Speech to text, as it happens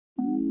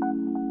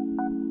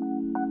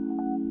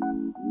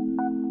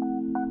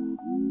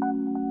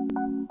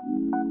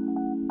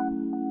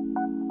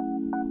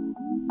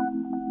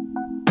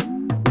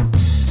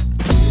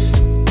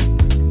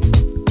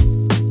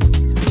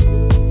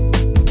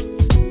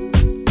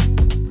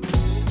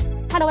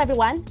Hello,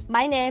 everyone.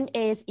 My name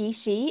is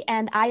Yi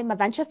and I am a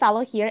venture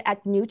fellow here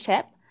at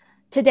Newchip.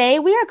 Today,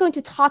 we are going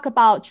to talk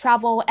about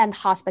travel and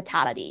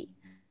hospitality.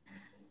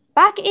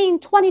 Back in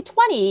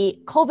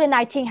 2020,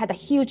 COVID-19 had a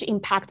huge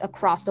impact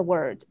across the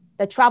world.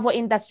 The travel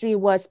industry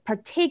was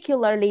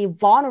particularly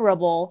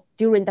vulnerable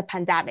during the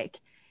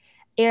pandemic.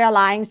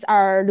 Airlines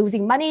are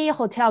losing money,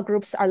 hotel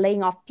groups are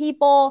laying off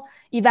people,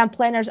 event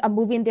planners are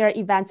moving their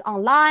events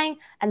online,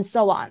 and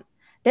so on.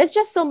 There's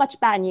just so much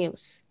bad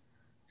news.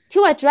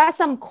 To address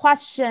some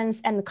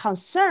questions and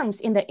concerns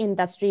in the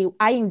industry,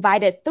 I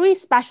invited 3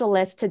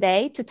 specialists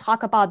today to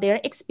talk about their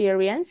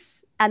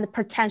experience and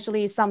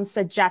potentially some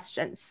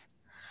suggestions.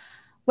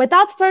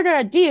 Without further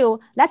ado,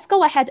 let's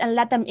go ahead and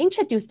let them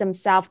introduce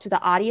themselves to the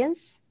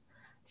audience.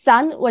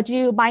 Sun, would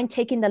you mind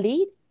taking the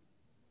lead?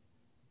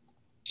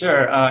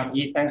 Sure,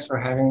 Yi, thanks for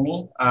having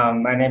me.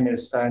 My name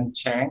is Sun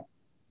Chang.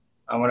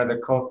 I'm one of the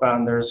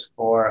co-founders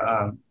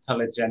for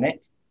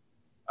Telegenic.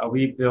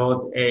 We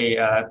build a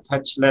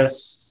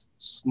touchless,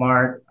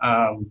 smart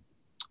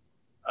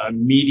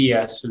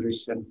media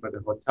solution for the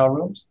hotel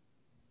rooms.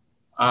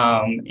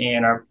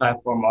 And our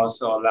platform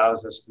also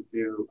allows us to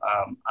do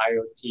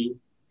IoT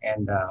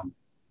and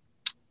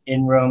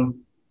in-room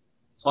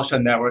social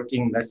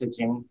networking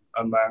messaging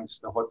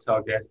amongst the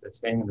hotel guests that's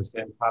staying in the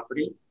same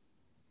property.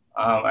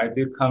 I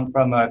do come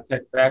from a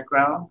tech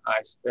background.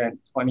 I spent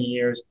 20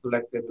 years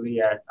collectively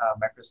at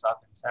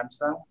Microsoft and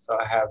Samsung. So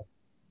I have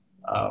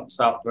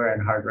software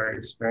and hardware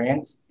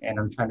experience, and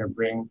I'm trying to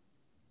bring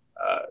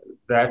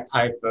that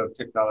type of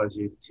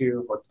technology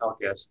to hotel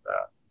guests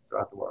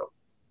throughout the world.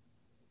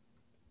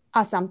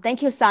 Awesome.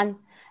 Thank you, Sun.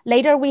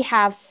 Later, we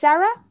have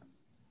Sarah.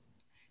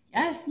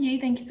 Yes, Yi,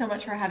 thank you so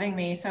much for having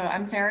me. So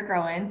I'm Sarah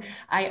Groen.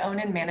 I own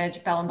and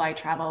manage Bell Bly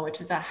Travel,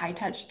 which is a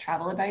high-touch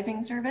travel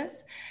advising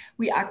service.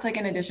 We act like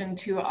an addition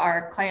to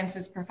our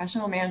clients'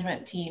 professional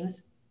management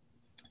teams.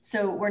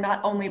 So we're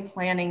not only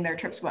planning their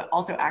trips, but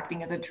also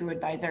acting as a true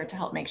advisor to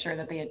help make sure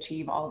that they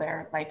achieve all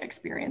their life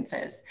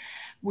experiences.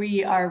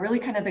 We are really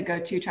kind of the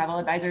go-to travel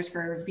advisors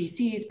for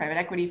VCs, private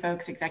equity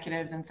folks,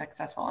 executives, and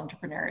successful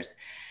entrepreneurs.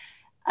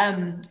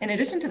 In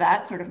addition to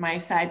that, sort of my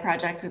side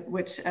project,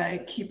 which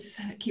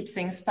keeps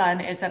things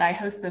fun, is that I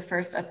host the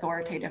first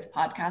authoritative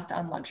podcast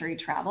on luxury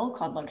travel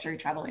called Luxury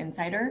Travel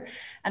Insider.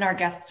 And our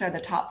guests are the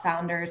top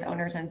founders,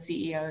 owners, and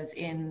CEOs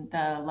in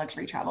the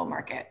luxury travel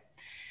market.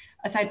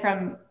 Aside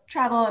from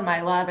travel and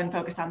my love and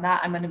focus on that,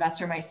 I'm an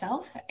investor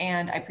myself.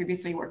 And I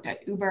previously worked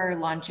at Uber,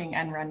 launching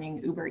and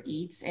running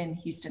UberEATS in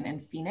Houston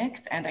and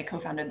Phoenix. And I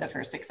co-founded the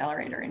first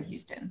accelerator in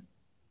Houston.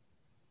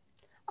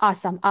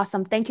 Awesome.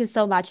 Awesome. Thank you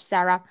so much,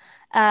 Sarah.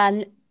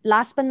 And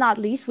last but not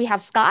least, we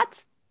have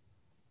Scott.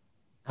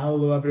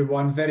 Hello,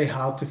 everyone. Very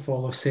hard to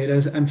follow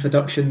Sarah's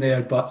introduction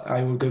there, but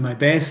I will do my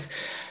best.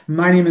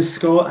 My name is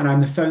Scott, and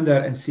I'm the founder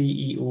and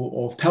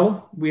CEO of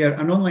Pillow. We are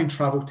an online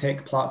travel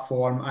tech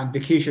platform and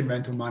vacation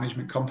rental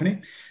management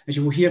company. As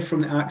you will hear from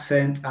the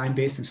accent, I'm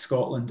based in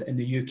Scotland in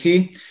the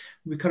UK.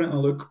 We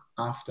currently look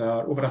after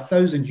over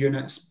 1,000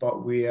 units,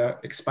 but we are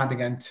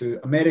expanding into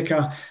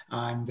America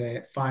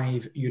and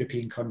 5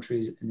 European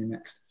countries in the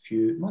next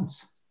few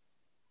months.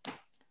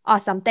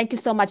 Awesome. Thank you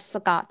so much,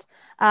 Scott.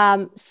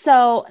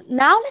 So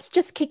now let's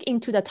just kick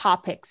into the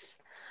topics.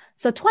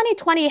 So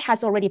 2020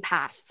 has already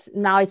passed.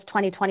 Now it's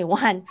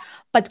 2021,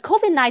 but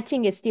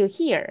COVID-19 is still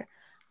here.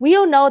 We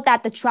all know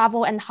that the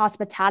travel and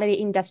hospitality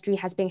industry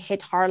has been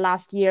hit hard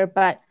last year,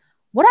 but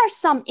what are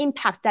some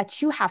impacts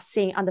that you have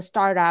seen on the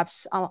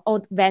startups,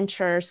 old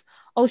ventures,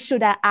 or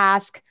should I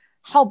ask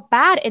how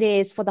bad it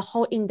is for the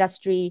whole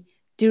industry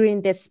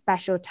during this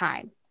special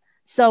time?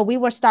 So we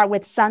will start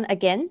with Sun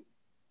again.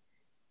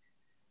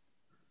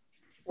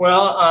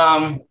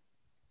 Well,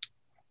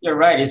 you're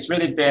right. It's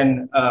really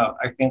been,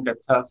 I think, a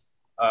tough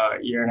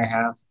year and a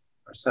half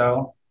or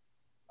so.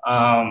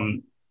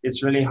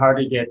 It's really hard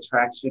to get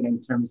traction in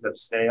terms of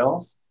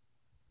sales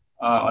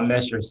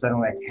unless you're selling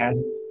like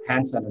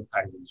hand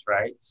sanitizers,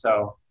 right?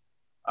 So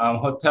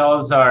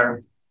hotels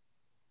are,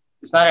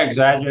 it's not an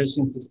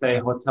exaggeration to say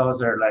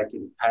hotels are like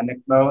in panic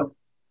mode.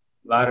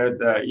 A lot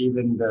of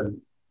even the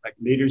like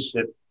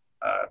leadership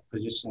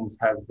positions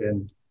have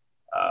been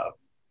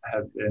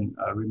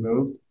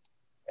removed.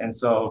 And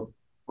so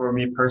for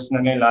me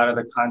personally, a lot of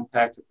the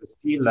contacts at the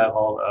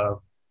C-level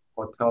of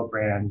hotel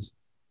brands,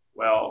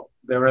 well,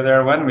 they were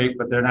there one week,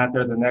 but they're not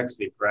there the next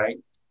week, right?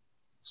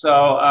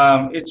 So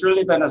it's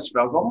really been a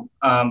struggle.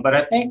 But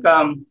I think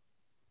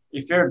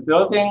if you're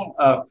building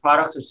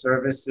products or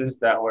services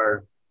that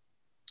were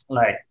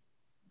like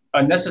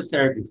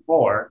unnecessary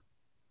before,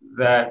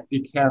 that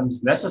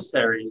becomes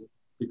necessary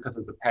because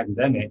of the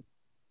pandemic,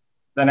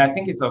 then I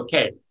think it's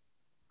okay.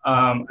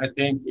 I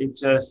think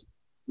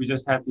we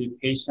just have to be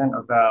patient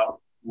about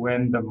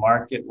when the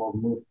market will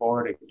move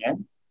forward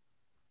again.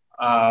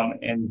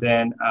 And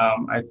then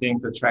I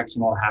think the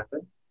traction will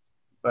happen,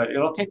 but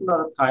it'll take a lot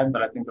of time,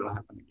 but I think it'll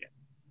happen again.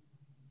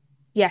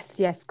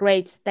 Yes,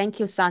 great. Thank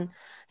you, Sun.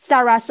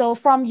 Sarah, so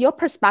from your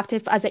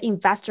perspective as an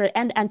investor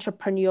and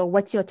entrepreneur,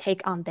 what's your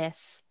take on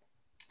this?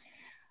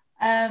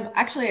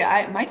 Actually,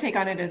 my take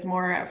on it is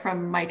more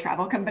from my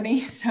travel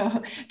company.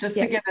 So just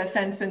to give a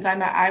sense, since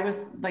I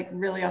was like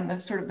really on the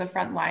sort of the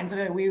front lines of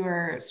it, we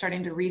were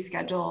starting to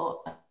reschedule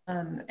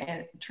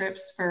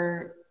trips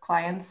for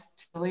clients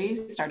to Italy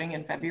starting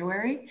in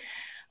February.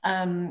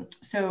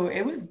 So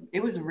it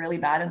was really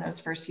bad in those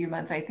first few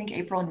months. I think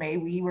April and May,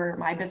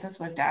 my business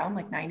was down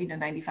like 90 to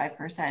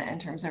 95% in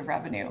terms of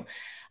revenue.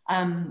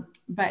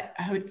 But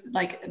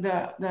like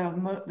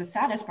the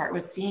saddest part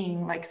was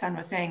seeing, like Sun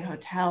was saying,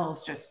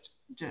 hotels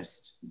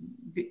just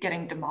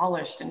getting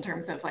demolished in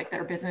terms of like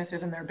their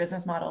businesses and their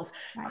business models.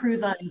 Right.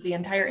 Cruise lines, the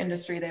entire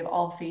industry, they've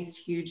all faced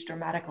huge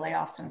dramatic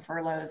layoffs and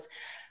furloughs.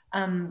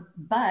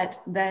 But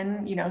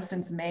then,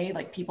 since May,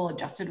 like people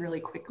adjusted really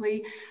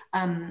quickly.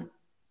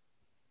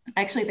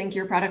 I actually think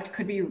your product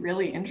could be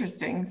really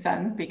interesting,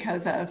 Sun,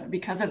 because of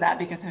that,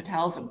 because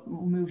hotels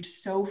moved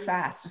so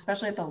fast,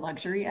 especially at the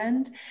luxury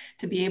end,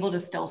 to be able to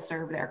still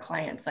serve their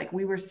clients. Like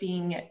we were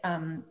seeing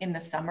in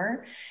the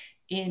summer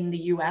in the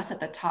US at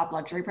the top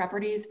luxury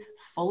properties,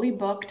 fully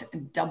booked,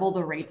 double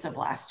the rates of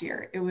last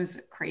year. It was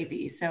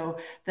crazy. So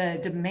the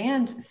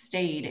demand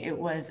stayed. It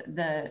was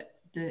the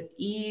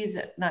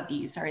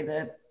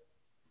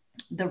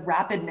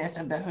rapidness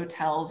of the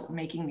hotels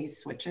making these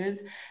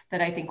switches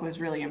that I think was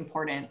really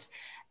important.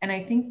 And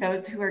I think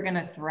those who are going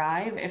to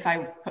thrive, if I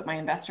put my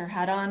investor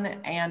hat on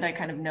and I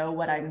kind of know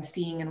what I'm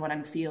seeing and what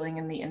I'm feeling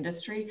in the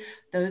industry,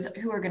 those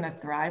who are going to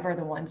thrive are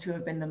the ones who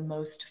have been the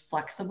most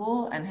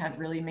flexible and have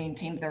really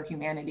maintained their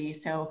humanity.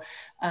 So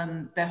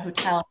the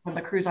hotel and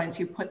the cruise lines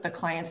who put the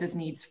clients'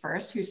 needs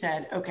first, who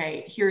said,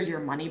 okay, here's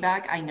your money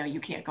back. I know you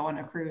can't go on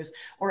a cruise,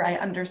 or I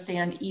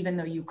understand even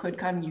though you could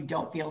come, you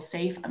don't feel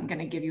safe. I'm going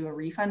to give you a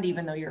refund,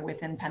 even though you're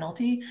within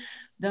penalty.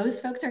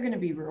 Those folks are going to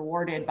be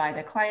rewarded by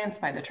the clients,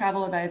 by the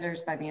travel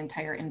advisors, by the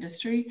entire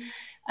industry.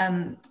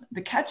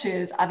 The catch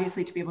is,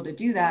 obviously, to be able to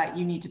do that,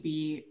 you need to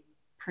be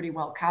pretty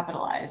well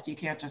capitalized. You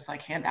can't just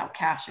like hand out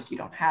cash if you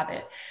don't have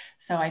it.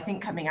 So I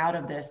think coming out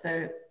of this,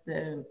 the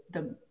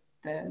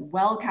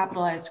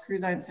well-capitalized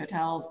cruise lines,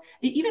 hotels,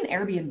 even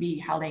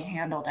Airbnb, how they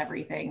handled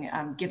everything,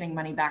 giving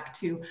money back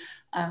to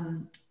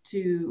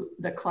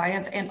the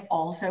clients and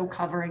also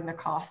covering the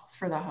costs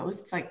for the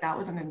hosts. Like that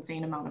was an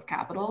insane amount of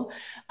capital.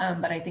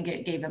 But I think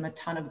it gave them a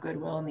ton of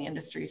goodwill in the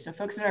industry. So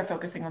folks that are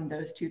focusing on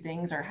those two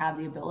things or have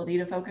the ability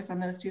to focus on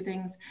those two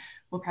things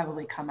will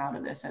probably come out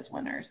of this as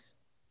winners.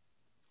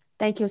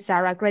 Thank you,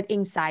 Sarah. Great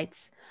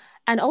insights.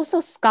 And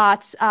also,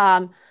 Scott,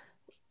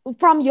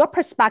 from your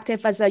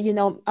perspective as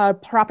a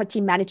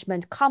property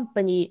management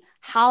company,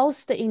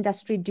 how's the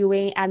industry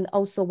doing? And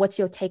also, what's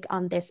your take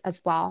on this as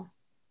well?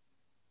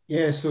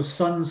 Yeah, so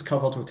Sun's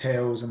covered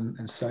hotels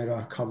and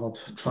Sarah covered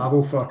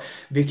travel. For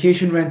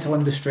vacation rental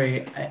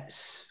industry,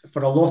 it's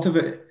for a lot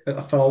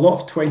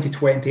of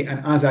 2020,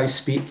 and as I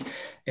speak,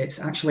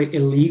 it's actually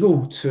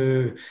illegal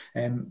to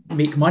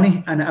make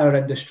money in our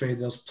industry.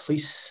 There's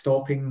police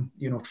stopping,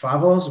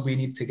 travellers. We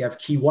need to give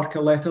key worker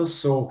letters.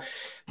 So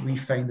we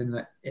finding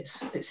that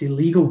it's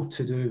illegal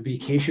to do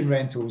vacation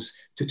rentals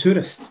to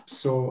tourists.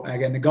 So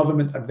again, the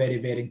government are very,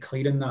 very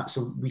clear in that.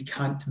 So we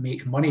can't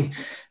make money.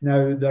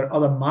 Now, there are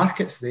other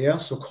markets there.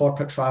 So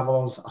corporate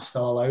travellers are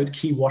still allowed,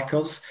 key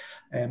workers,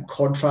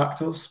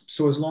 contractors.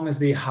 So as long as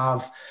they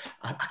have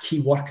a key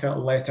worker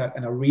letter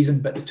and a reason,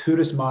 but the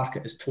tourist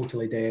market is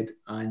totally dead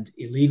and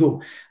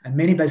illegal. And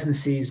many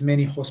businesses,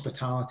 many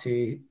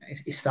hospitality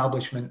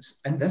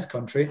establishments in this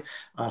country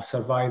are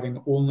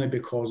surviving only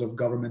because of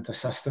government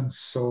assistance.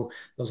 So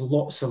there's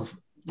lots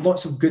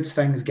of good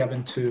things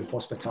given to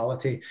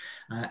hospitality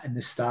and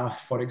the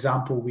staff. For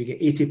example, we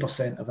get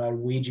 80% of our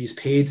wages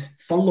paid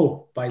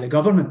furlough by the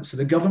government. So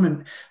the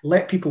government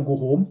let people go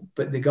home,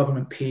 but the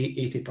government pay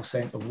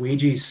 80% of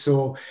wages.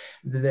 So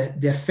the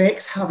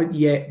effects haven't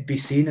yet been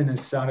seen. And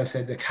as Sarah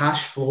said, the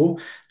cash flow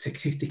to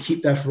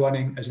keep this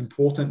running is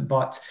important.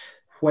 But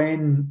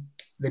when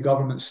the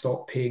government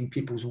stop paying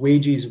people's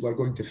wages, we're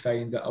going to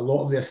find that a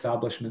lot of the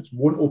establishments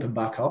won't open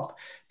back up.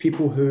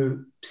 People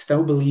who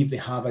still believe they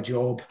have a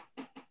job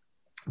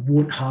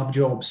won't have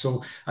jobs.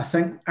 So I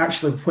think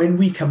actually when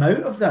we come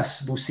out of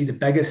this, we'll see the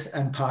biggest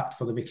impact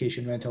for the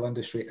vacation rental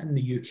industry in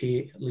the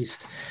UK, at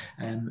least,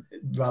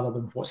 rather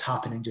than what's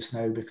happening just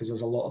now, because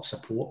there's a lot of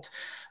support.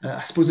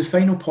 I suppose the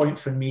final point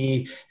for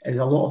me is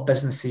a lot of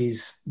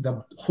businesses,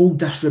 the whole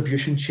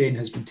distribution chain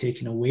has been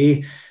taken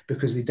away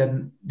because they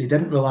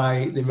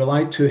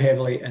relied too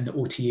heavily on the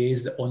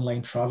OTAs, the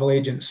online travel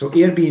agents. So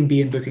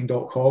Airbnb and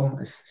Booking.com,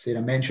 as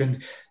Sarah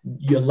mentioned,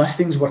 your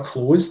listings were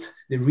closed.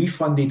 They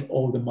refunded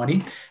all the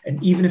money.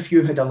 And even if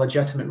you had a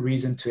legitimate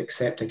reason to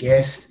accept a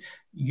guest,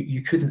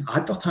 you couldn't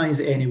advertise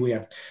it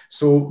anywhere.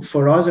 So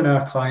for us and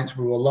our clients,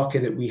 we were lucky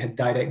that we had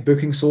direct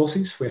booking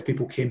sources where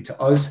people came to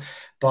us.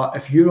 But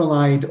if you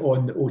relied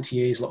on the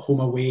OTAs like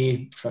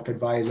HomeAway,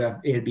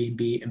 TripAdvisor,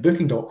 Airbnb, and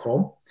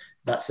Booking.com,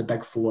 that's the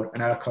big four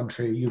in our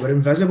country, you were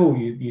invisible.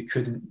 You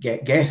couldn't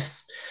get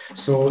guests.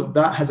 So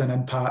that has an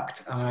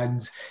impact.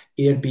 And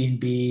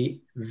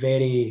Airbnb,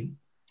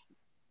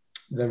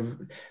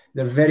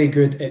 they're very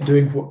good at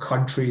doing what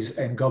countries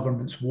and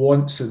governments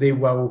want. So they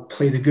will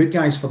play the good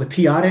guys for the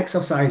PR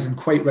exercise, and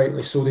quite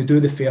rightly so. They do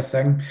the fair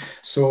thing.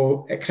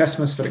 So at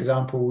Christmas, for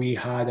example, we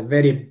had a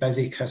very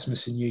busy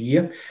Christmas and New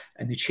Year,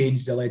 and they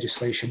changed the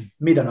legislation,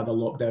 made another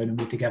lockdown, and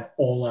we had to give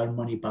all our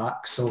money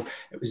back. So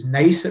it was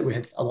nice that we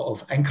had a lot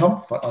of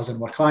income for us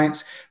and our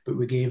clients, but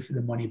we gave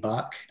the money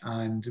back,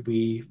 and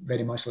we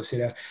very much, like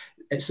Sarah,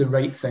 it's the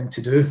right thing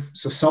to do.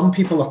 So some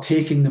people are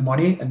taking the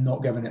money and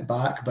not giving it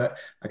back, but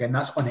again,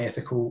 that's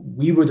unethical.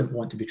 We wouldn't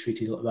want to be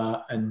treated like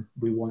that, and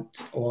we want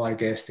all our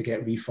guests to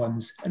get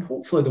refunds, and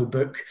hopefully they'll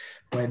book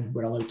when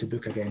we're allowed to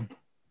book again.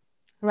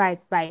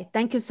 Right.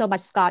 Thank you so much,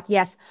 Scott.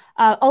 Yes,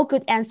 all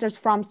good answers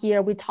from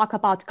here. We talk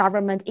about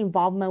government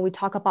involvement, we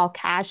talk about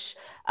cash,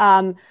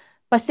 but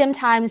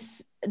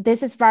sometimes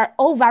this is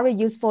all very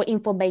useful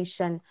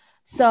information.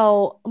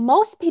 So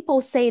most people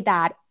say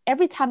that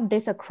every time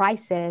there's a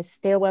crisis,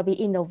 there will be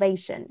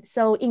innovation.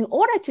 So in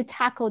order to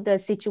tackle the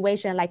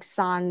situation like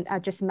Sun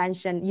just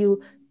mentioned,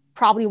 you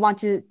probably want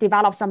to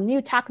develop some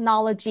new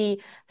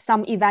technology.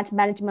 Some event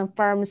management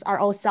firms are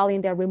all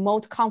selling their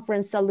remote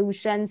conference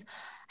solutions.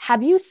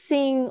 Have you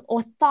seen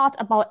or thought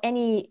about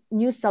any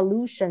new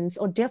solutions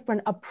or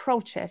different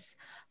approaches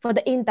for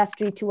the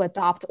industry to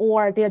adopt,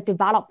 or they're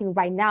developing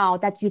right now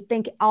that you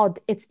think, oh,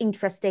 it's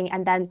interesting,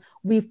 and then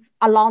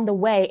along the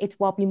way, it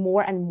will be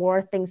more and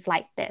more things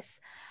like this?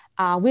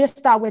 We'll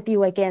start with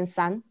you again,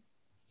 Sun.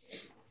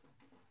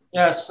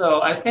 Yeah,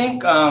 so I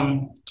think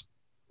a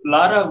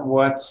lot of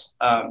what's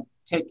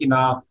taking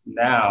off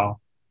now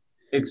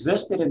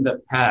existed in the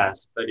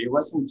past, but it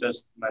wasn't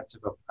just much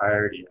of a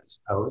priority, I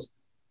suppose.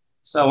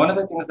 So one of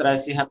the things that I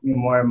see happening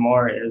more and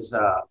more is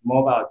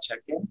mobile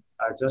check-in.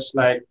 Just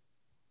like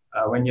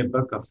when you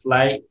book a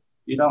flight,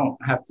 you don't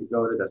have to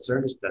go to the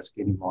service desk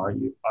anymore.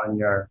 On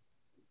your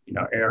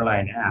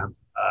airline app,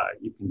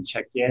 you can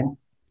check in,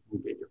 you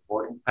can get your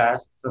boarding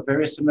pass. So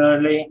very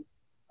similarly,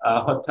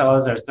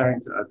 hotels are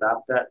starting to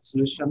adopt that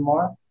solution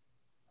more.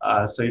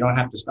 So you don't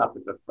have to stop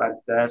at the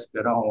front desk.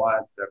 They don't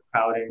want the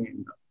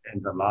crowding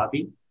in the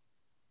lobby.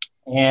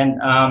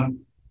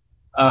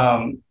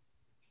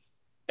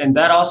 And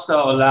that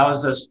also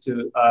allows us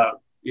to,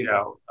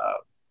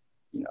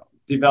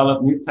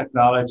 develop new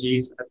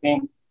technologies. I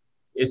think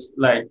it's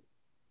like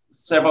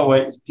several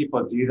ways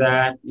people do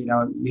that. You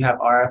have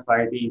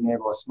RFID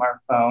enabled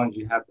smartphones,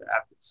 you have the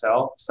app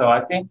itself. So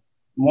I think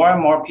more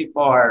and more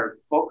people are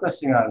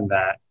focusing on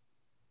that.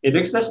 It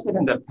existed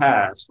in the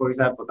past. For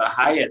example, the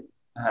Hyatt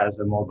has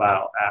a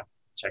mobile app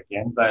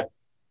check-in, but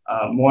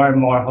more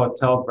and more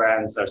hotel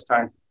brands are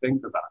starting to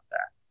think about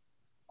that.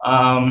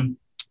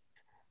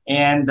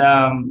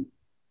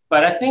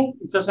 But I think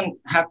it doesn't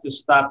have to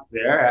stop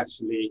there,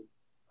 actually,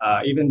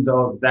 even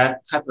though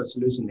that type of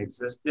solution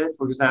existed.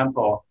 For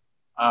example,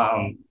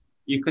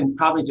 you can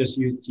probably just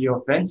use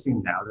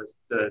geofencing now.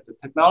 The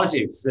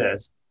technology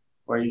exists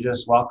where you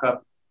just walk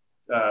up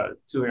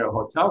to your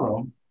hotel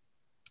room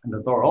and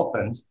the door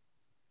opens.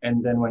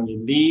 And then when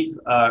you leave,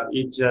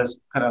 it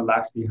just kind of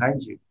locks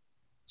behind you.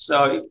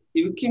 So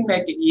you can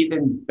make it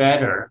even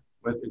better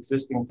with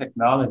existing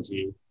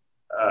technology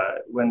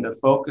when the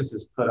focus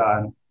is put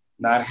on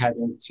not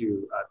having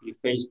to be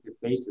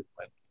face-to-face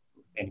with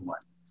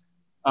anyone.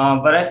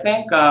 But I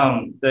think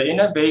the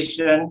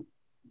innovation,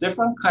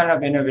 different kind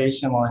of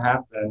innovation will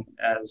happen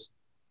as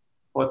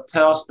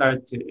hotels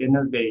start to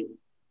innovate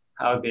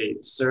how they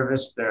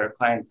service their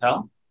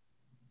clientele.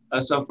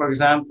 So for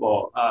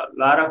example, a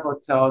lot of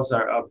hotels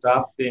are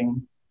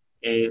adopting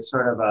a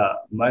sort of a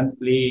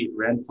monthly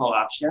rental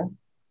option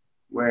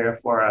where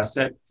for a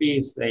set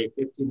fee, say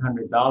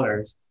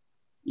 $1,500,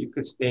 you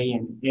could stay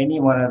in any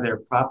one of their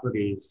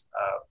properties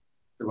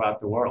throughout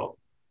the world.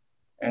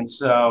 And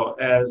so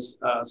as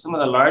some of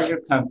the larger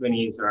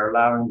companies are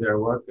allowing their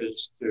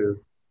workers to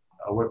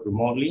work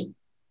remotely,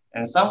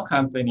 and some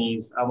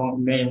companies, I won't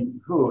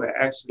name who,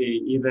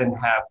 actually even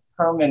have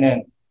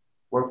permanent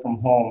work from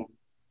home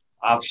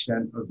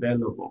option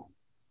available.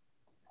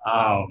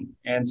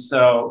 And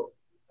so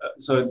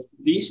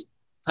these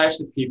types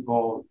of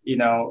people,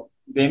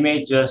 they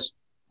may just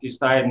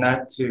decide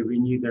not to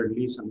renew their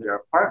lease on their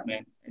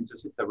apartment and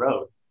just hit the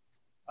road.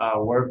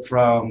 Work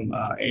from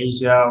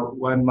Asia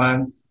 1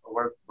 month,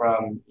 work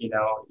from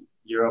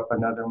Europe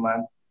another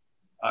month,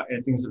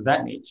 and things of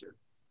that nature.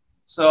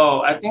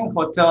 So I think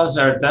hotels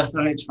are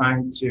definitely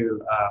trying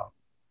to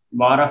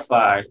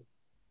modify,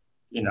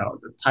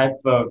 the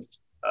type of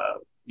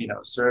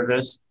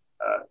service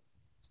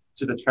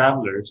to the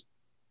travelers.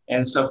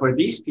 And so for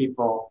these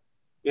people,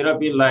 it'll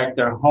be like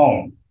their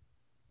home.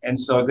 And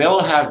so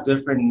they'll have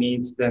different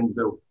needs than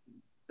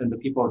the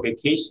people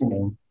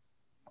vacationing,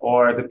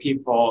 or the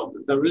people,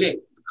 the really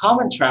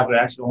common traveler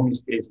actually only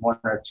stays 1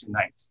 or 2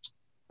 nights.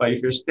 But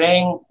if you're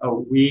staying a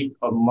week,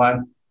 a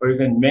month, or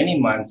even many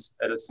months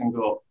at a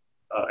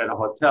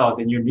hotel,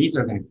 then your needs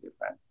are going to be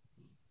different.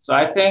 So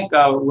I think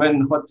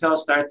when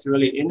hotels start to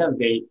really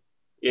innovate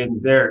in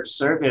their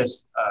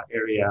service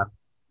area,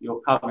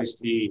 you'll probably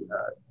see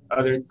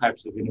other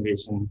types of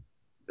innovation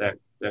that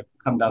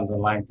come down the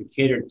line to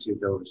cater to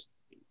those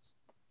needs.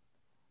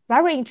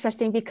 very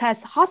interesting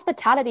because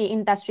hospitality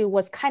industry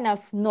was kind of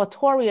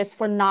notorious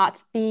for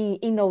not being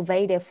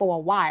innovative for a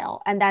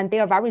while. And then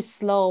they're very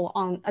slow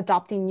on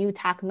adopting new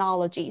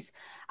technologies.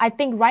 I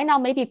think right now,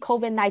 maybe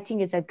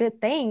COVID-19 is a good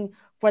thing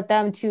for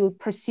them to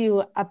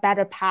pursue a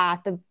better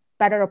path, a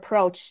better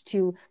approach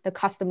to the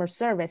customer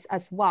service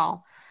as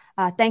well.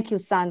 Thank you,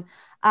 Sun.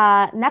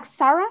 Next,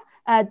 Sarah,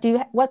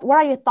 what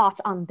are your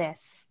thoughts on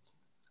this?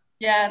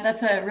 Yeah,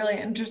 that's a really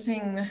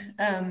interesting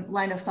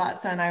line of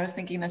thought, Son. I was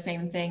thinking the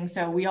same thing.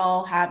 So we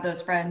all have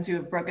those friends who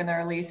have broken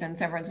their lease in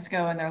San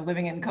Francisco and they're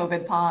living in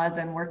COVID pods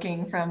and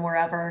working from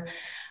wherever.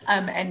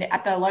 And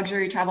at the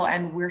luxury travel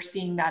end, we're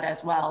seeing that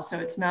as well. So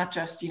it's not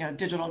just,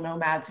 digital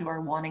nomads who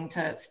are wanting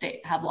to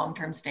have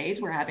long-term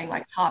stays. We're having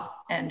like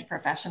top end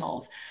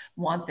professionals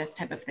want this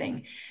type of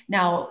thing.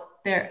 Now,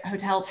 their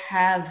hotels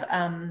have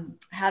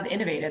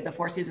innovated. The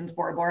Four Seasons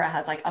Bora Bora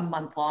has like a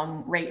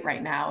month-long rate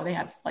right now. They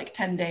have like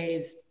 10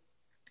 days,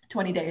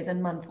 20 days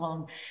and month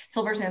long.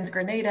 Silver Sands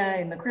Grenada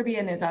in the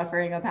Caribbean is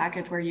offering a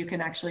package where you can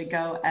actually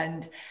go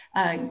and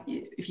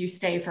if you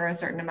stay for a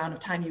certain amount of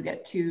time, you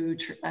get 2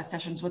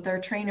 sessions with their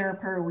trainer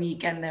per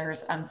week. And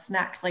there's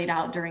snacks laid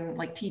out during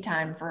like tea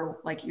time for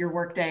like your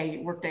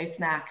workday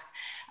snacks.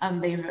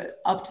 They've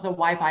upped the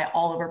Wi-Fi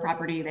all over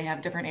property. They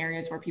have different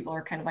areas where people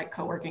are kind of like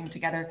co-working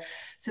together.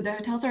 So the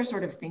hotels are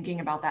sort of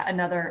thinking about that.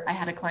 I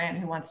had a client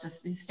who wants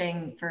to be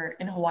staying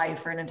in Hawaii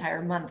for an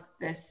entire month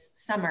this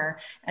summer.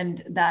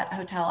 And that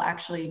hotel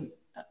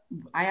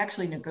I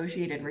actually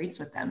negotiated rates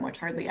with them, which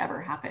hardly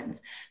ever happens.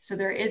 So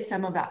there is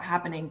some of that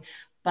happening,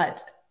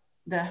 but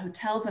the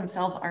hotels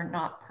themselves are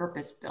not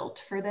purpose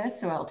built for this.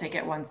 So I'll take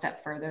it one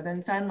step further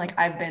than Sun. Like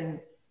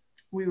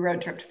we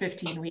road tripped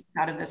 15 weeks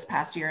out of this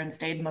past year and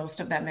stayed most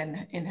of them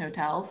in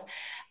hotels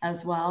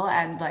as well.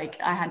 And like,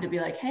 I had to be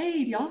like,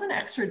 hey, do y'all have an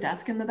extra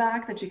desk in the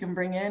back that you can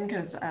bring in?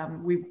 Cause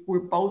we're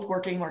both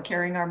working, we're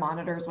carrying our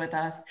monitors with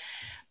us,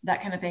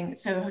 that kind of thing.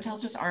 So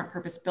hotels just aren't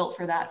purpose built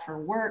for that, for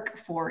work,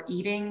 for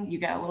eating. You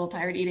get a little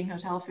tired eating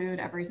hotel food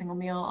every single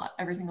meal,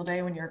 every single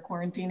day when you're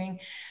quarantining.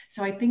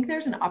 So I think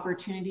there's an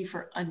opportunity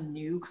for a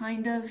new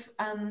kind of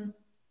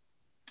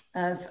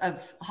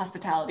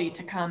hospitality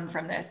to come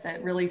from this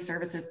that really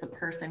services the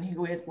person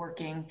who is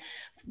working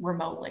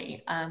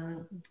remotely.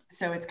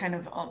 So it's kind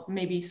of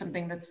maybe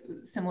something that's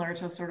similar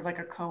to sort of like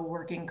a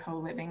co-working,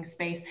 co-living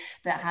space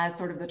that has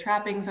sort of the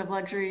trappings of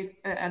luxury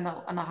and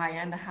the high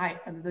end,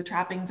 the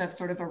trappings of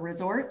sort of a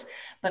resort,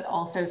 but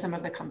also some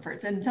of the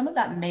comforts. And some of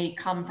that may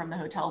come from the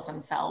hotels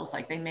themselves.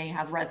 Like they may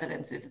have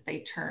residences that they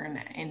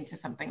turn into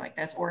something like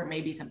this, or it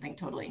may be something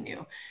totally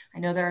new. I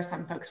know there are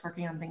some folks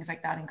working on things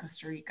like that in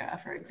Costa Rica,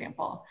 for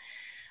example.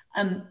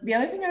 The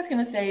other thing I was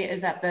going to say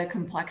is that the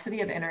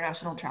complexity of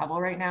international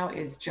travel right now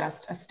is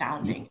just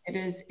astounding. It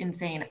is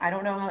insane. I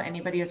don't know how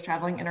anybody is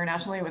traveling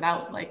internationally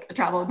without like a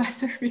travel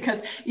advisor,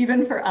 because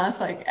even for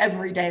us, like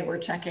every day we're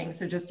checking.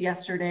 So just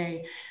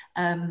yesterday,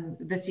 the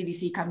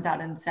CDC comes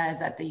out and says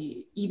that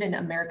even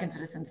American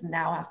citizens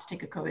now have to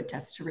take a COVID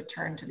test to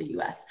return to the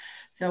US.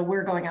 So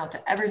we're going out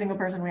to every single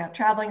person we have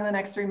traveling in the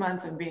next 3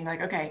 months and being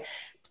like, okay,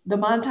 the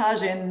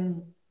montage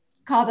in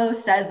Cabo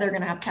says they're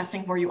going to have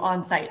testing for you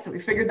on site. So we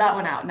figured that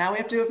one out. Now we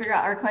have to figure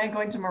out our client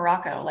going to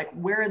Morocco, like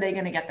where are they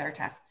going to get their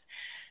tests?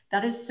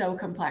 That is so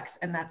complex.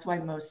 And that's why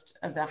most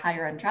of the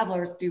higher end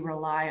travelers do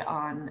rely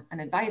on an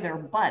advisor,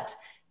 but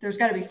there's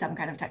got to be some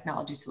kind of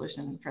technology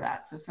solution for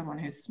that. So someone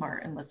who's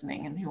smart and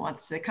listening and who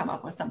wants to come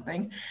up with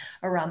something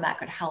around that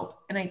could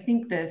help. And I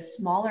think the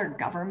smaller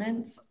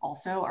governments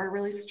also are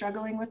really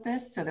struggling with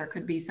this. So there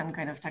could be some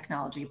kind of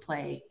technology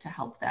play to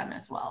help them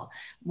as well,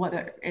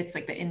 whether it's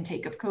like the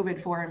intake of COVID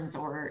forms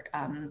or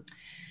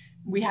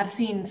we have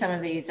seen some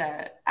of these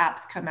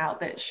apps come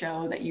out that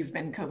show that you've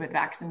been COVID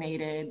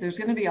vaccinated. There's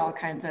going to be all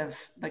kinds of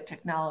like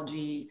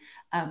technology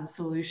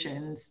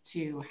solutions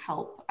to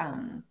help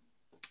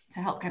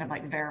kind of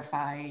like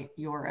verify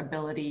your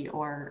ability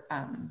or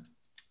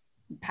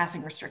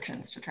passing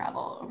restrictions to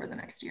travel over the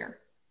next year.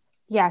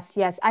 Yes.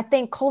 I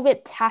think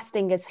COVID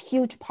testing is a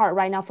huge part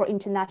right now for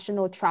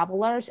international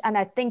travelers. And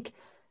I think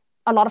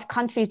a lot of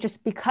countries,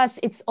 just because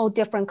it's all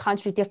different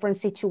country, different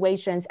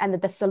situations, and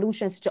the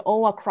solutions to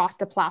all across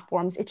the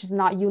platforms, it's just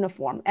not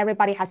uniform.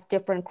 Everybody has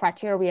different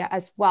criteria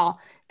as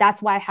well.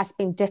 That's why it has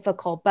been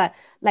difficult. But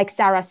like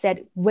Sarah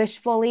said,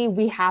 wishfully,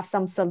 we have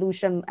some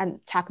solution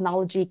and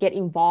technology get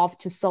involved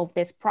to solve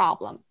this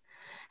problem.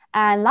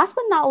 And last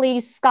but not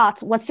least, Scott,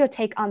 what's your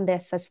take on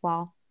this as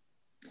well?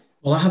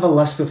 Well, I have a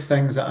list of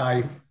things that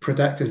I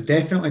predict is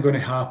definitely going to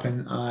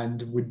happen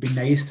and would be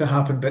nice to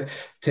happen. But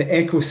to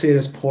echo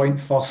Sarah's point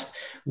first,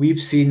 we've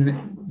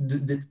seen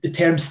the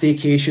term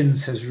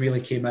staycations has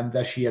really came in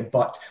this year,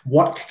 but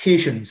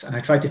workcations, and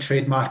I tried to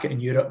trademark it in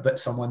Europe, but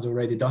someone's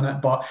already done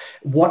it. But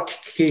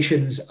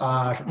workcations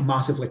are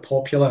massively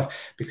popular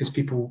because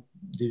people,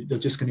 they're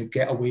just going to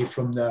get away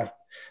from their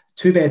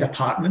 2-bed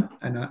apartment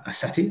in a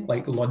city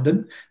like London.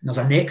 And there's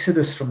an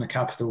exodus from the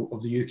capital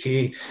of the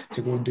UK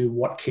to go and do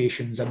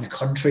workcations in the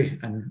country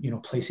and,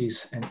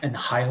 places in the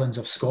Highlands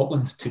of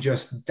Scotland to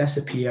just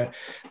disappear.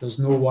 There's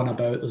no one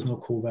about, there's no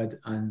COVID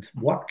and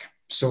work.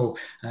 So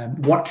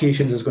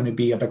workations is going to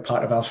be a big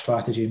part of our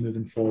strategy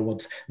moving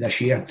forward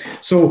this year.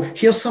 So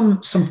here's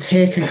some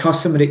tech and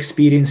customer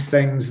experience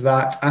things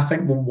that I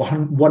think will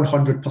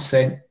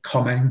 100%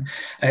 come in.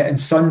 And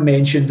Sun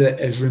mentioned it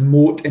as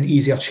remote and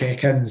easier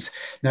check-ins.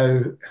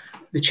 Now,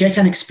 the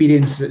check-in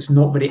experience, it's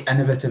not very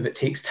innovative. It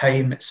takes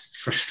time. It's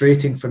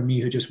frustrating for me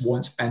who just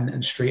wants in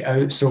and straight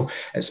out. So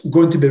it's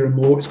going to be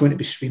remote. It's going to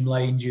be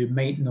streamlined. You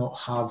might not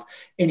have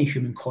any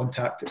human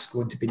contact. It's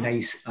going to be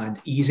nice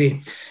and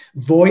easy.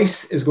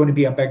 Voice is going to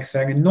be a big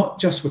thing, and not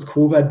just with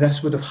COVID.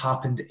 This would have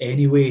happened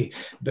anyway,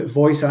 but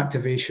voice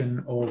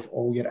activation of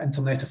all your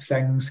Internet of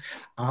Things,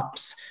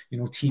 apps,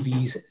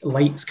 TVs,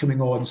 lights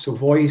coming on. So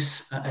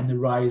voice and the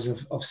rise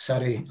of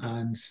Siri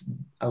and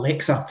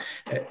Alexa,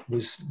 it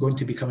was going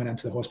to be coming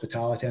into the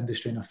hospitality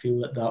industry, and I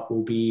feel that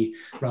will be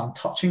around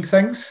touching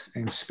things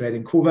and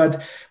spreading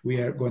COVID.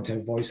 We are going to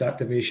have voice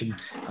activation,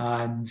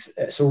 and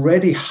it's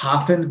already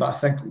happened, but I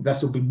think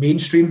this will be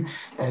mainstream.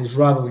 Is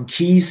rather than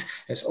keys,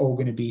 it's all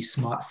going to be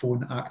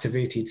smartphone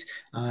activated.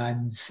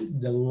 And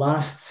the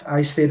last,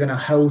 I stayed in a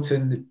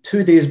Hilton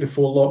 2 days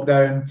before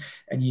lockdown,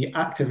 and you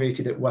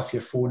activated it with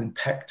your phone and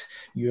picked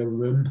your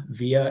room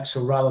via it.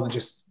 So rather than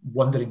just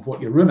wondering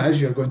what your room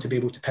is, you're going to be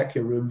able to pick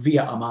your room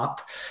via a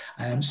map.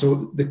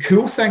 So the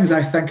cool things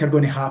I think are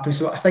going to happen.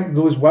 So I think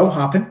those will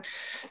happen.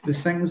 The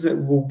things that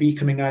will be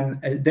coming in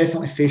is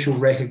definitely facial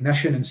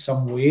recognition in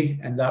some way,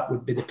 and that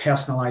would be the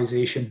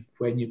personalization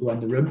when you go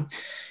in the room.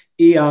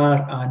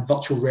 AR and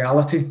virtual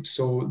reality.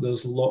 So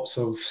there's lots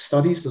of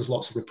studies, there's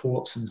lots of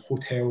reports and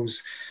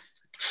hotels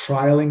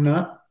trialing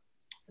that.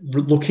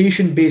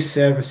 Location-based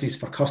services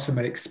for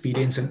customer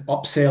experience and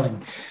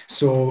upselling.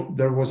 So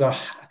there was a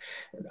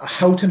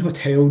Hilton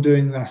hotel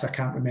doing this, I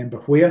can't remember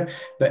where,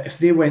 but if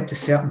they went to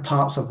certain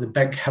parts of the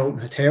big Hilton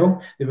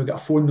hotel, they would get a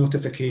phone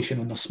notification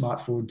on their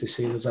smartphone to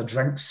say there's a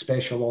drinks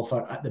special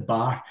offer at the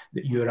bar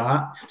that you're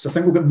at. So I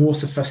think we'll get more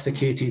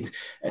sophisticated,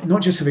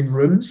 not just having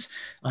rooms,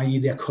 i.e.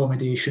 the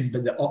accommodation,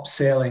 but the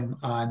upselling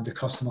and the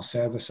customer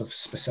service of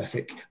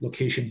specific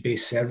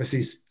location-based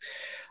services.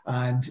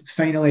 And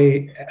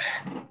finally,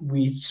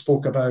 we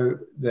spoke about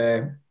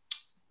the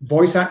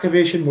voice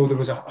activation. Well, there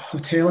was a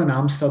hotel in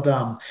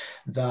Amsterdam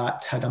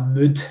that had a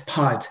mood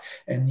pad,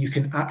 and you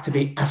can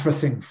activate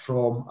everything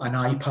from an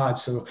iPad.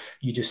 So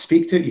you just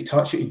speak to it, you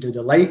touch it, you do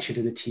the lights, you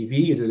do the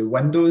TV, you do the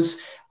windows,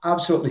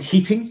 absolutely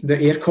heating the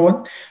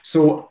aircon.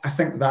 So I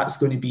think that's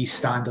going to be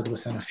standard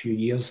within a few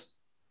years.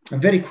 And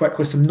very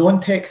quickly, some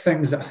non-tech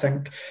things that I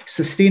think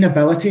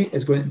sustainability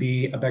is going to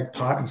be a big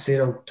part, and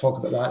Sarah will talk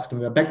about that. It's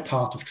going to be a big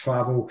part of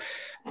travel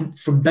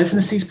from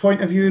businesses'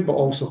 point of view, but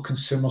also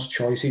consumers'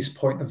 choices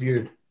point of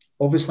view.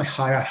 Obviously,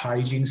 higher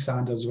hygiene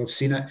standards, we've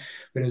seen it,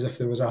 whereas if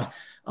there was a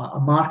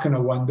mark on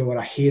a window or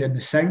a hair in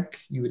the sink,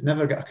 you would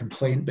never get a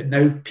complaint. But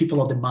now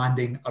people are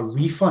demanding a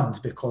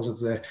refund because of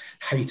the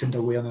heightened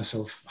awareness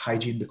of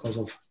hygiene because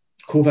of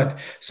COVID.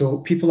 So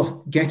people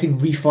are getting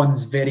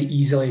refunds very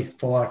easily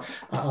for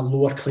a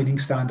lower cleaning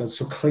standard.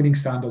 So cleaning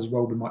standards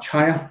will be much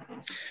higher.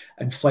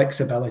 And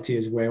flexibility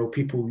as well.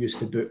 People used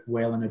to book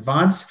well in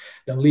advance.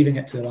 They're leaving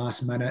it to the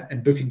last minute.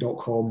 And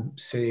Booking.com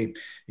say,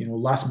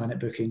 last minute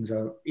bookings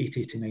are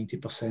 80 to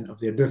 90%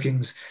 of their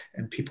bookings,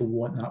 and people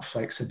want that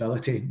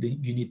flexibility.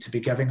 You need to be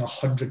giving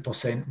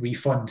 100%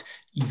 refund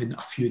even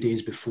a few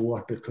days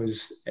before,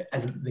 because it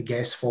isn't the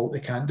guest's fault they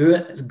can't do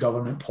it. It's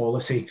government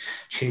policy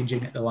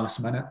changing at the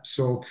last minute.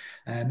 So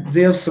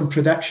there's some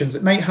predictions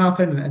that might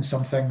happen, and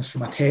some things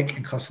from a tech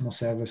and customer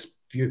service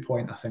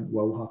viewpoint I think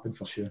will happen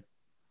for sure.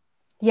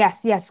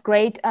 Yes,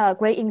 great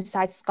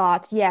insight,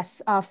 Scott.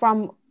 Yes,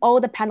 from all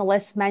the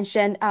panelists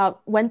mentioned,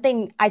 one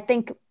thing I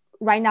think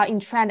right now in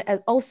trend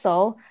is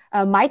also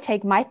my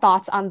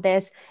thoughts on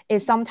this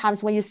is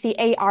sometimes when you see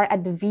AR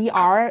and the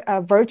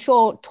VR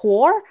virtual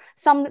tour,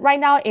 right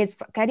now is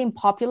getting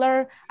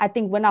popular. I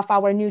think one of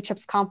our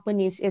Newchip's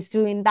companies is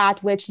doing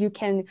that, which you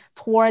can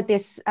tour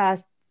this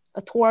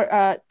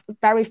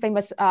very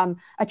famous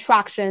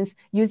attractions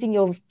using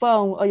your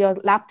phone or your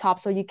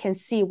laptop, so you can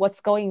see what's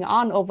going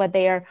on over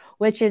there,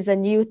 which is a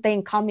new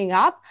thing coming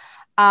up.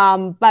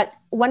 But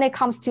when it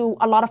comes to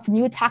a lot of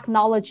new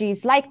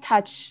technologies like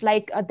touch,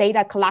 like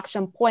data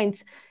collection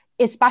points,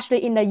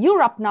 especially in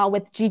Europe now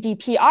with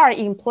GDPR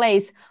in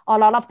place, a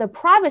lot of the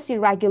privacy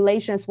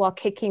regulations will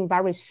kick in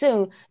very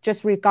soon,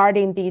 just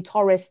regarding the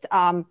tourist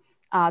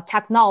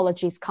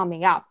technologies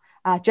coming up.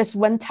 Just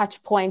one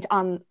touch point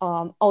on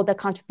all the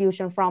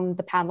contribution from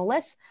the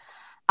panelists.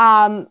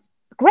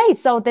 Great,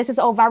 so this is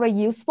all very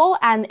useful,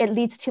 and it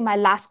leads to my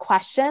last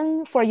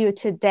question for you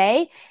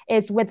today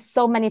is, with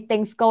so many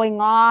things going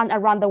on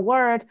around the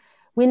world,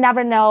 we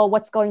never know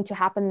what's going to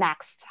happen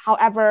next.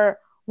 However,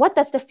 what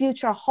does the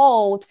future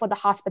hold for the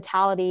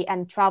hospitality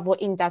and travel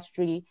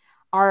industry?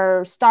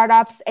 Are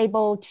startups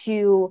able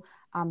to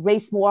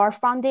raise more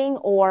funding,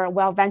 or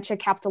will venture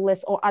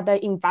capitalists or other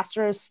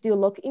investors still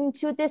look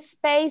into this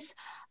space?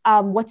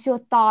 What's your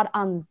thought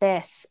on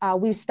this?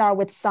 We start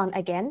with Sun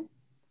again.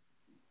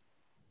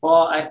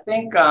 Well, I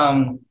think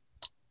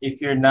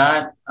if you're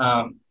not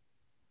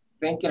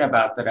thinking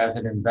about that as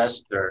an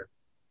investor,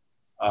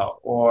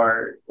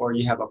 or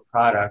you have a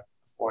product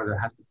for the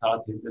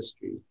hospitality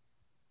industry,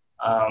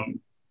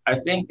 I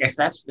think it's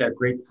actually a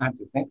great time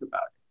to think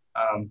about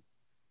it.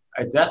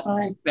 I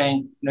definitely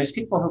think there's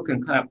people who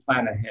can kind of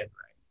plan ahead,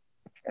 right?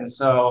 And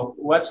so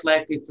what's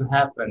likely to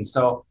happen?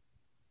 So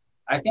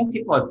I think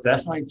people will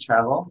definitely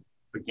travel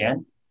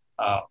again,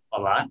 a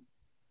lot.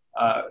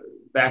 Uh,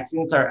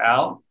 Vaccines are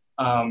out.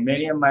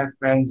 Many of my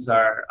friends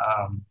are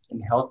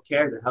in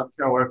healthcare. They're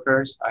healthcare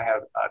workers. I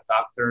have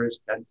doctors,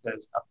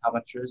 dentists,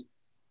 optometrists.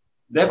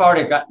 They've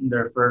already gotten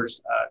their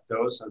first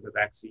dose of the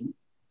vaccine.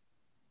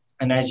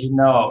 And as you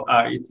know,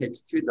 it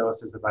takes 2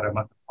 doses about a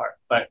month apart.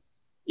 But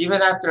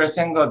even after a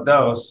single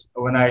dose,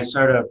 when I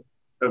sort of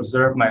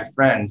observe my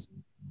friends,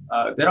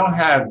 they don't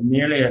have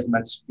nearly as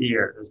much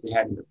fear as they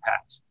had in the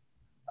past.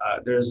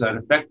 There's an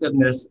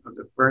effectiveness of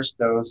the first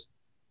dose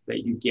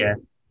that you get.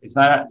 It's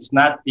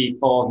not the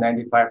full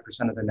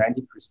 95% of the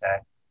 90%,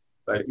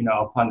 but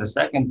upon the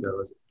second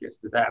dose, it gets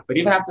to that. But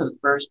even after the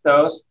first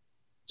dose,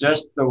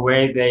 just the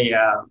way they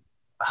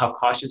how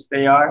cautious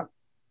they are,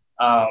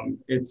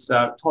 it's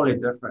totally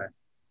different.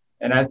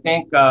 And I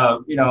think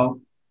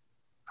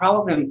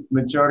probably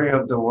majority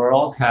of the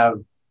world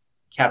have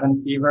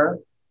cabin fever.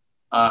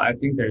 I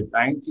think they're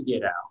dying to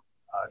get out.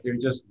 They're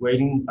just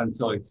waiting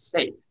until it's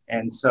safe.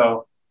 And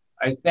so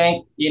I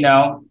think,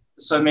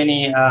 so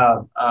many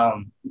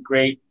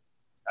great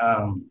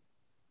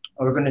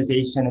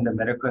organizations in the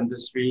medical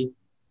industry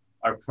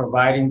are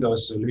providing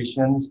those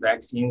solutions,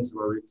 vaccines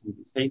where we can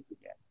be safe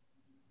again.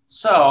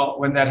 So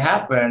when that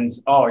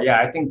happens, oh yeah,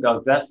 I think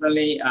they'll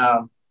definitely,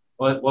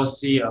 we'll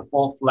see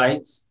full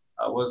flights,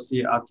 we'll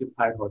see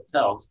occupied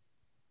hotels.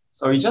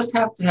 So you just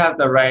have to have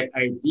the right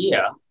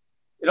idea.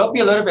 It'll be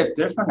a little bit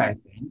different, I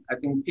think. I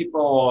think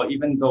people,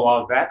 even though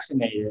all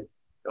vaccinated,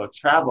 they'll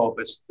travel,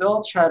 but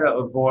still try to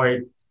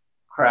avoid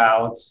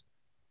crowds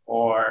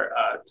or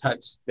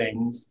touch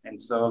things.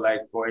 And so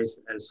like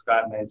voice, as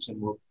Scott mentioned,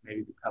 will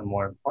maybe become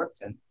more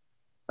important.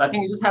 So I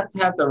think you just have to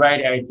have the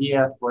right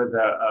idea for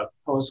the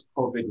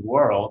post-COVID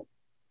world.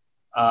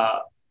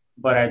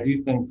 But I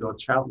do think they'll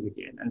travel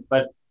again.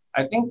 But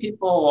I think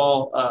people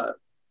will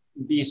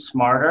be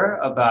smarter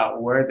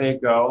about where they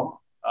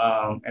go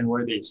and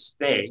where they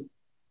stay.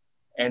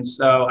 And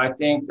so I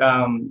think,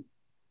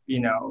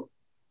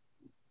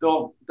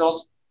 they'll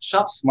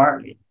shop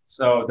smartly.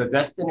 So the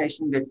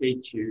destination that they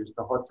choose,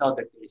 the hotel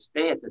that they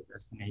stay at the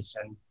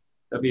destination,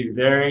 they'll be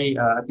very,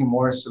 I think,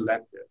 more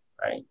selective,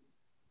 right?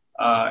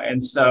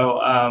 And so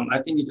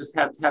I think you just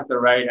have to have the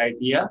right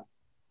idea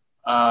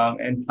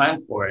and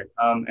plan for it.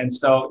 And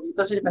so it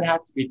doesn't even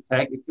have to be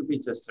tech. It could be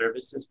just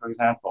services. For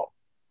example,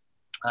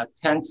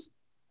 tents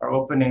are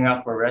opening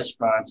up for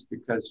restaurants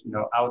because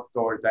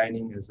outdoor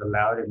dining is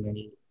allowed in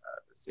many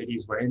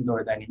cities where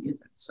indoor dining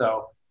isn't.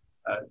 So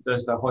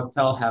does the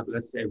hotel have,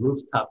 let's say,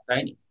 rooftop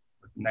dining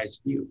with a nice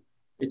view?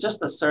 It's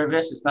just a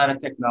service. It's not a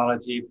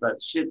technology.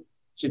 But should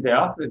they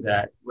offer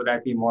that, would I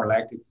be more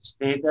likely to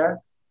stay there?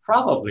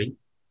 Probably,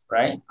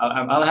 right?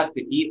 I'll have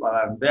to eat while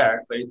I'm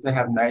there. But if they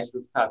have nice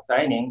rooftop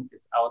dining,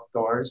 it's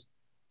outdoors,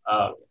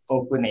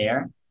 open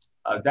air,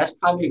 that's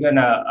probably going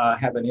to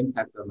have an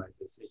impact on my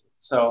decision.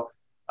 So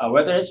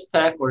whether it's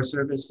tech or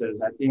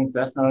services, I think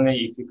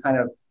definitely if you kind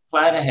of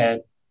plan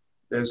ahead,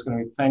 there's going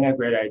to be plenty of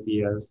great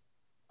ideas.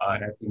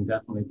 And I think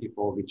definitely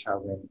people will be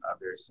traveling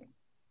very soon.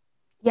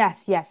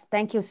 Yes.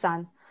 Thank you,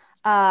 Sun.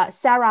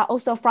 Sarah,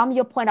 also from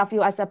your point of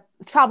view as a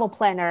travel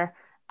planner,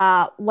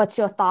 what's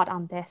your thought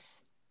on this?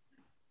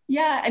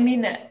 Yeah, I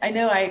mean, I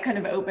know I kind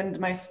of opened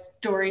my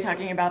story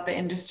talking about the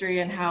industry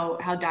and how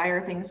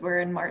dire things were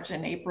in March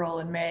and April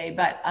and May,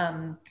 but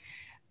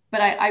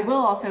I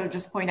will also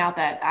just point out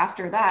that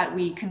after that,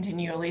 we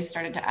continually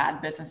started to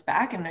add business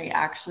back, and we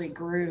actually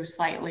grew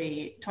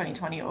slightly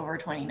 2020 over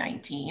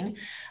 2019.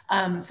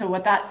 So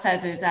what that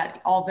says is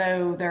that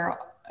although there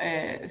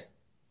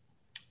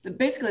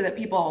basically that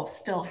people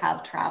still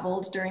have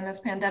traveled during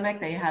this pandemic,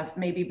 they have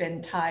maybe been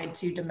tied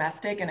to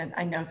domestic, and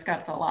I know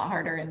Scott's a lot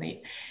harder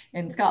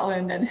in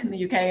Scotland and in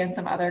the UK and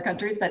some other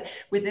countries, but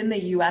within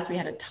the US we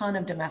had a ton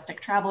of domestic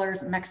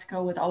travelers.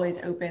 Mexico was always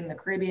open, the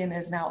Caribbean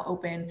is now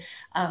open,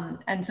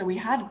 and so we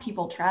had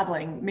people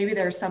traveling. Maybe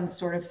there's some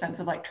sort of sense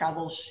of like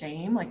travel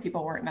shame, like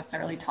people weren't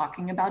necessarily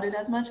talking about it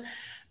as much,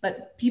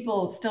 but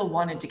people still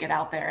wanted to get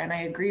out there. And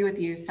I agree with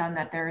you, Sun,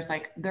 that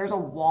there's a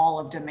wall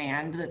of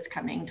demand that's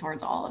coming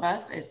towards all of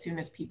us. As soon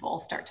as people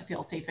start to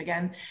feel safe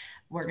again,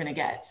 we're going to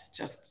get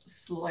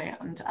just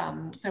slammed.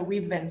 So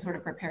we've been sort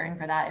of preparing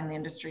for that in the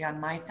industry on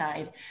my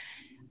side.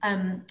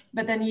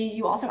 But then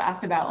you also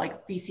asked about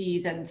like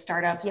VCs and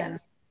startups. Yes. And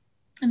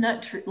I'm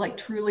not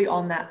truly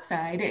on that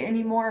side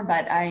anymore,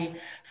 but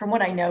from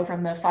what I know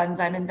from the funds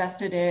I'm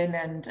invested in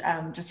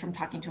and just from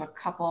talking to a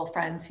couple of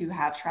friends who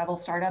have travel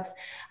startups,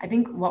 I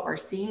think what we're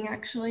seeing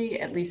actually,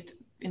 at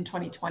least in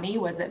 2020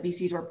 was that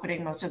VCs were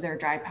putting most of their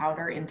dry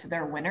powder into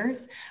their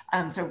winners.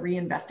 So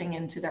reinvesting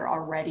into their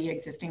already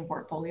existing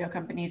portfolio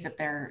companies that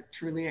they're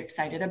truly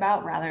excited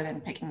about rather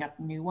than picking up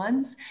new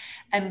ones.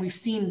 And we've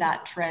seen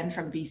that trend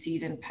from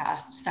VCs in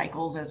past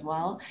cycles as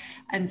well.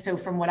 And so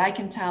from what I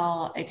can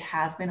tell, it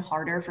has been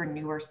harder for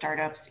newer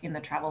startups in the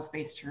travel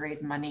space to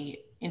raise money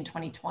in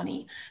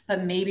 2020,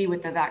 but maybe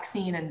with the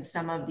vaccine and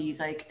some of these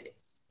like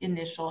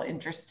initial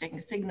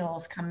interesting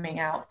signals coming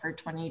out for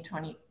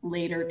 2020,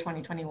 later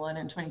 2021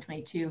 and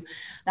 2022,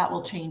 that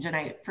will change.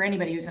 And for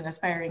anybody who's an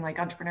aspiring like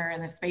entrepreneur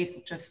in this space,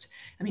 just,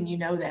 I mean, you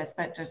know this,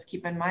 but just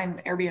keep in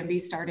mind, Airbnb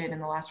started in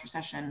the last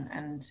recession,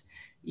 and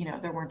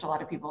there weren't a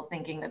lot of people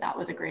thinking that that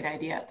was a great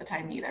idea at the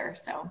time either.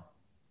 So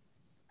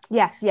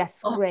yes,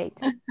 great.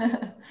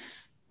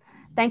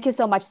 Thank you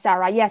so much,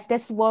 Sarah. Yes,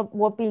 this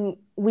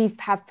we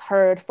have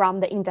heard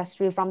from the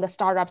industry, from the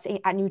startups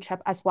at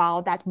Newchip as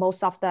well, that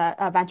most of the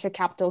venture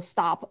capital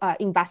stop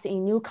investing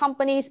in new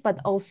companies, but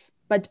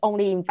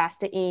only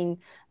invested in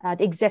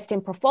the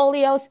existing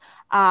portfolios.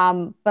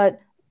 But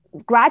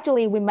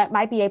gradually, we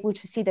might be able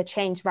to see the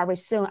change very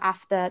soon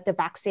after the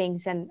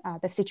vaccines and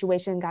the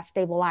situation got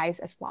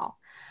stabilized as well.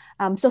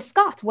 So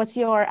Scott, what's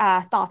your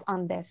thought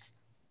on this?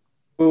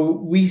 Well,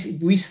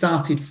 we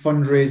started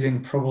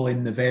fundraising probably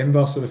in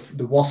November, so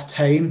the worst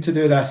time to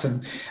do this.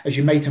 And as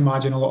you might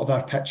imagine, a lot of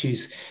our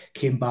pitches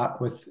came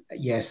back with,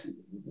 yes,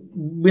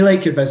 we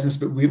like your business,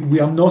 but we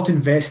are not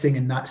investing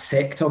in that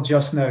sector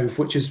just now,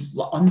 which is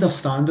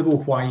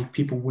understandable why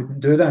people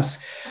wouldn't do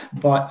this.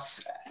 But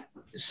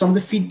some of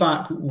the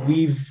feedback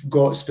we've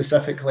got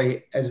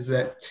specifically is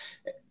that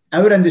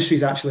our industry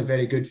is actually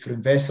very good for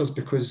investors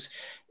because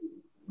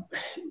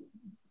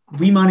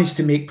we managed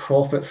to make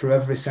profit for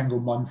every single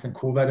month in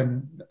COVID,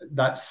 and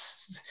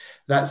that's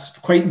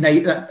quite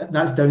nice.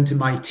 That's down to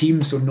my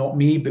team, so not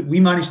me, but we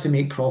managed to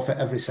make profit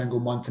every single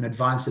month and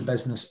advance the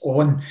business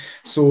on.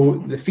 So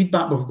the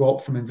feedback we've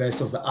got from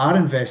investors that are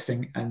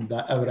investing in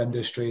our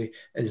industry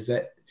is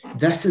that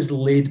this has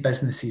laid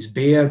businesses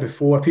bare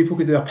before. People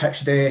could do a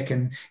pitch deck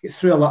and get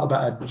through a little bit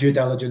of due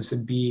diligence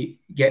and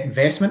get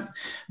investment.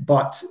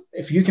 But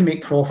if you can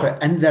make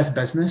profit in this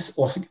business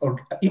or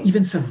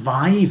even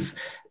survive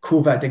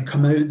COVID and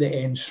come out the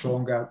end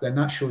stronger, then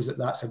that shows that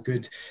that's a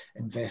good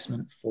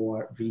investment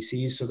for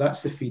VCs. So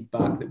that's the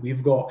feedback that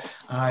we've got.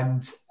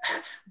 And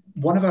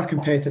one of our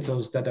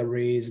competitors did a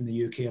raise in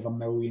the UK of $1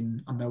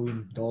 million,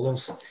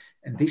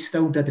 and they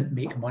still didn't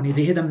make money.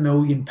 They had £1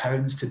 million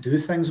to do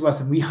things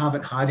with, and we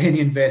haven't had any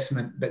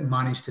investment but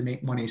managed to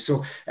make money.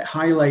 So it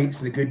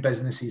highlights the good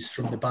businesses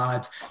from the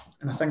bad.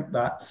 And I think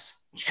that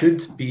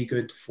should be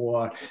good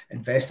for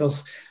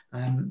investors.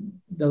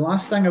 The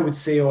last thing I would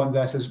say on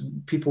this is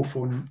people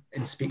phone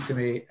and speak to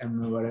me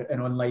and we're in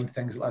online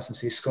things like this and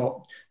say,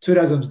 Scott,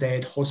 tourism's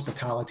dead,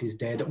 hospitality's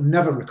dead, it'll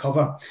never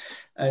recover.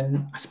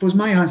 And I suppose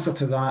my answer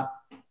to that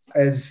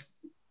is,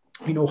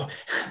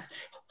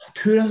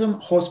 tourism,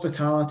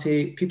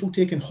 hospitality, people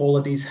taking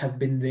holidays have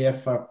been there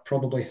for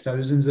probably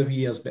thousands of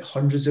years, but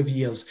hundreds of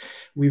years.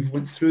 We've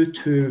went through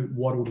 2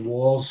 world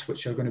wars,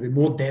 which are going to be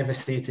more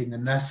devastating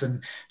than this.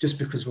 And just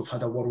because we've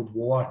had a world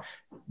war,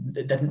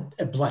 it didn't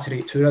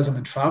obliterate tourism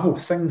and travel.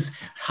 Things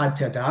had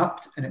to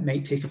adapt, and it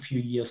might take a few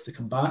years to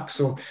come back.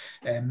 So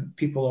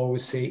people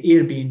always say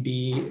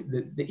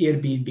Airbnb, the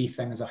Airbnb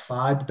thing is a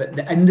fad, but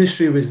the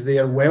industry was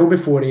there well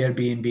before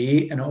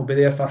Airbnb, and it'll be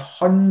there for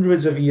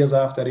hundreds of years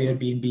after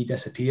Airbnb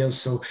disappears.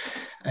 So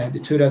the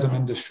tourism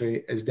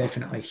industry is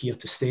definitely here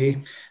to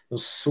stay.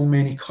 There's so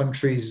many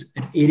countries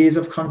and areas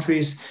of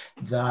countries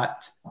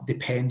that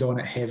depend on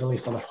it heavily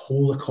for their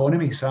whole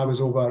economy. So I was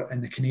over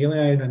in the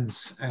Canary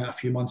Islands a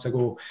few months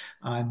ago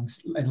and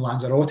in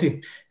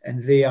Lanzarote,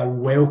 and they are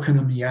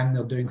welcoming you in.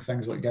 They're doing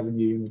things like giving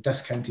you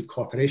discounted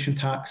corporation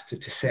tax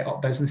to set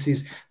up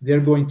businesses. They're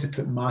going to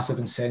put massive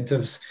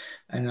incentives.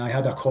 And I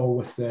had a call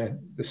with the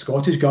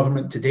Scottish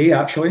government today,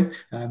 actually,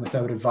 with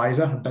our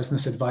advisor, a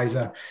business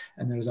advisor,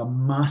 and there is a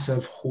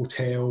massive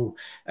hotel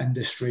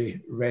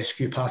industry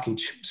rescue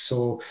package.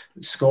 So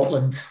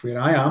Scotland, where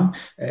I am,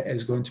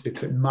 is going to be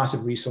putting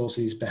massive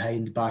resources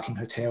behind backing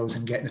hotels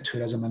and getting the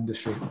tourism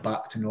industry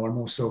back to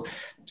normal. So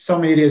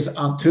some areas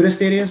aren't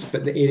tourist areas,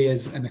 but the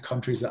areas in the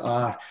countries that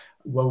are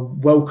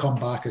will come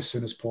back as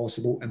soon as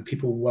possible, and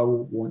people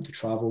will want to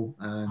travel.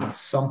 And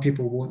some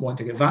people won't want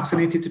to get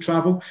vaccinated to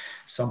travel.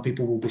 Some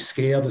people will be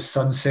scared. As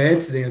Sun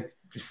said,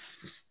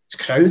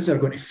 crowds are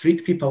going to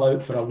freak people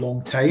out for a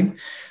long time.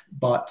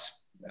 But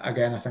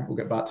again, I think we'll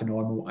get back to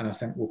normal, and I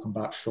think we'll come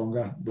back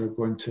stronger. We're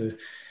going to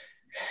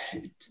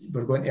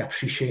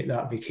appreciate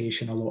that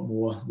vacation a lot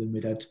more than we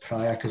did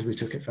prior, because we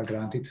took it for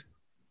granted.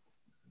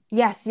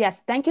 Yes.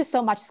 Thank you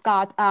so much,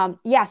 Scott.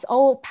 Yes,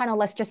 all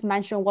panelists just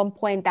mentioned one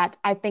point that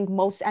I think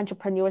most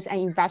entrepreneurs and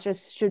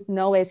investors should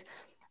know is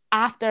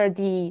after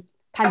the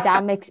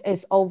pandemic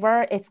is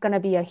over, it's going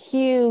to be a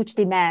huge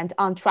demand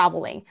on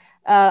traveling.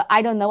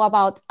 I don't know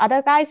about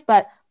other guys,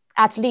 but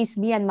at least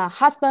me and my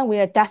husband, we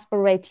are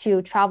desperate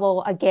to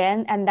travel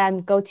again and then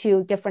go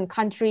to different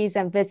countries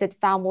and visit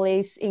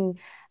families in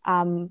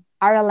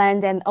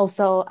Ireland and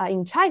also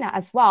in China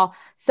as well.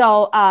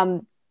 So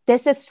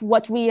this is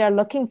what we are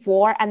looking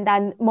for. And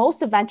then most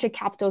venture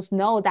capitals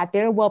know that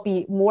there will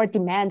be more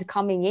demand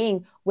coming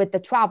in with the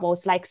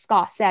travels. Like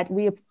Scott said,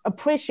 we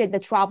appreciate the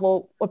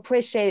travel,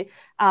 appreciate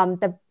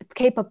the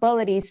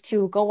capabilities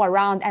to go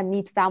around and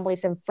meet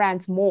families and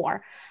friends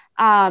more.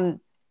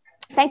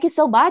 Thank you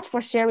so much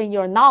for sharing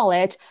your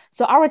knowledge.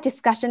 So our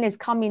discussion is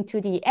coming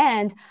to the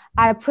end.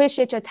 I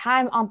appreciate your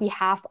time on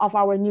behalf of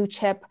our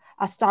Newchip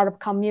startup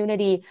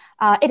community.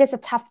 It is a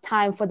tough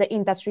time for the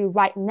industry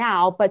right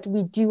now, but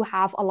we do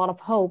have a lot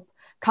of hope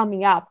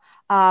coming up.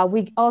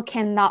 We all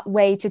cannot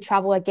wait to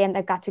travel again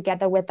and get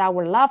together with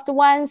our loved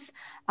ones.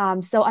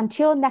 So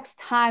until next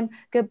time,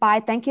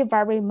 goodbye. Thank you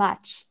very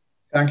much.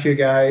 Thank you,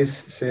 guys.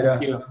 Sarah.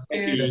 Thank you.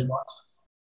 Thank you very much.